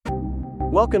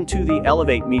Welcome to the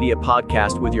Elevate Media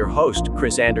Podcast with your host,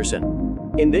 Chris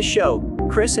Anderson. In this show,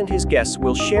 Chris and his guests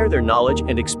will share their knowledge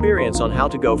and experience on how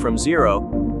to go from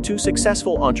zero to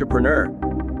successful entrepreneur.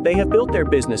 They have built their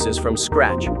businesses from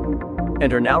scratch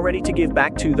and are now ready to give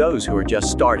back to those who are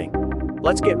just starting.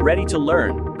 Let's get ready to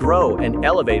learn, grow, and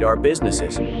elevate our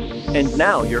businesses. And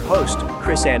now, your host,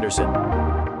 Chris Anderson.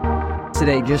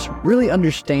 Today, just really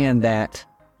understand that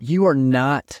you are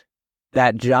not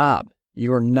that job.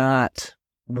 You are not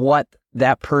what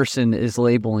that person is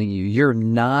labeling you. You're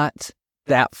not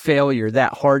that failure,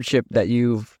 that hardship that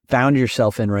you've found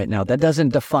yourself in right now. That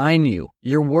doesn't define you.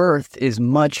 Your worth is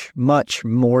much, much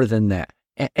more than that.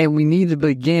 And we need to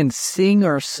begin seeing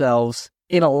ourselves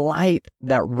in a light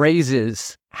that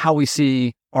raises how we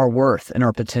see our worth and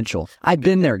our potential. I've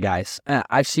been there, guys.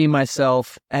 I've seen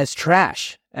myself as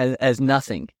trash, as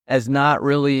nothing, as not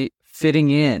really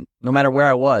fitting in, no matter where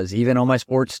I was, even on my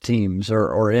sports teams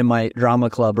or in my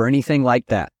drama club or anything like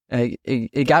that.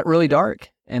 It got really dark.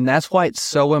 And that's why it's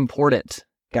so important,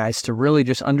 guys, to really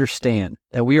just understand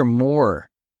that we are more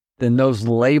than those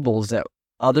labels that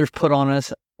others put on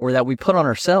us or that we put on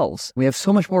ourselves. We have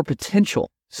so much more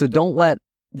potential. So don't let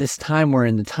this time we're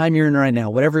in, the time you're in right now,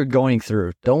 whatever you're going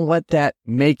through, don't let that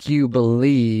make you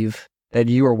believe that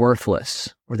you are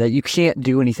worthless or that you can't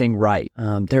do anything right.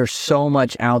 There's so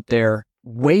much out there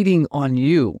waiting on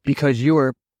you because you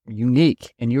are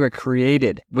unique and you are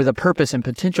created with a purpose and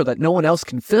potential that no one else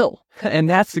can fill. And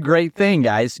that's the great thing,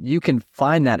 guys. You can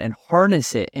find that and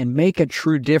harness it and make a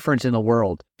true difference in the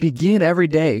world. Begin every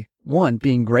day, one,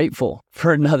 being grateful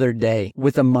for another day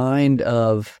with a mind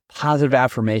of positive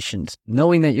affirmations,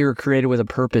 knowing that you're created with a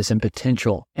purpose and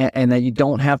potential and that you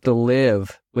don't have to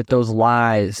live with those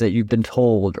lies that you've been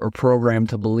told or programmed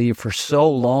to believe for so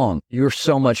long. You're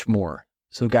so much more.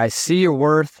 So guys, see your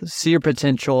worth, see your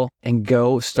potential, and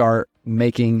go start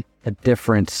making a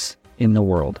difference in the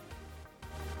world.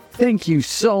 Thank you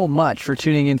so much for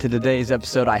tuning into today's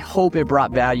episode. I hope it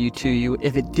brought value to you.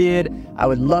 If it did, I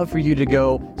would love for you to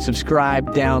go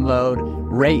subscribe, download,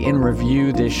 rate, and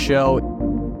review this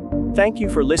show. Thank you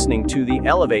for listening to the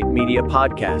Elevate Media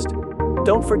Podcast.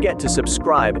 Don't forget to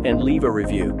subscribe and leave a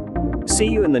review. See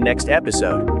you in the next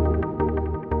episode.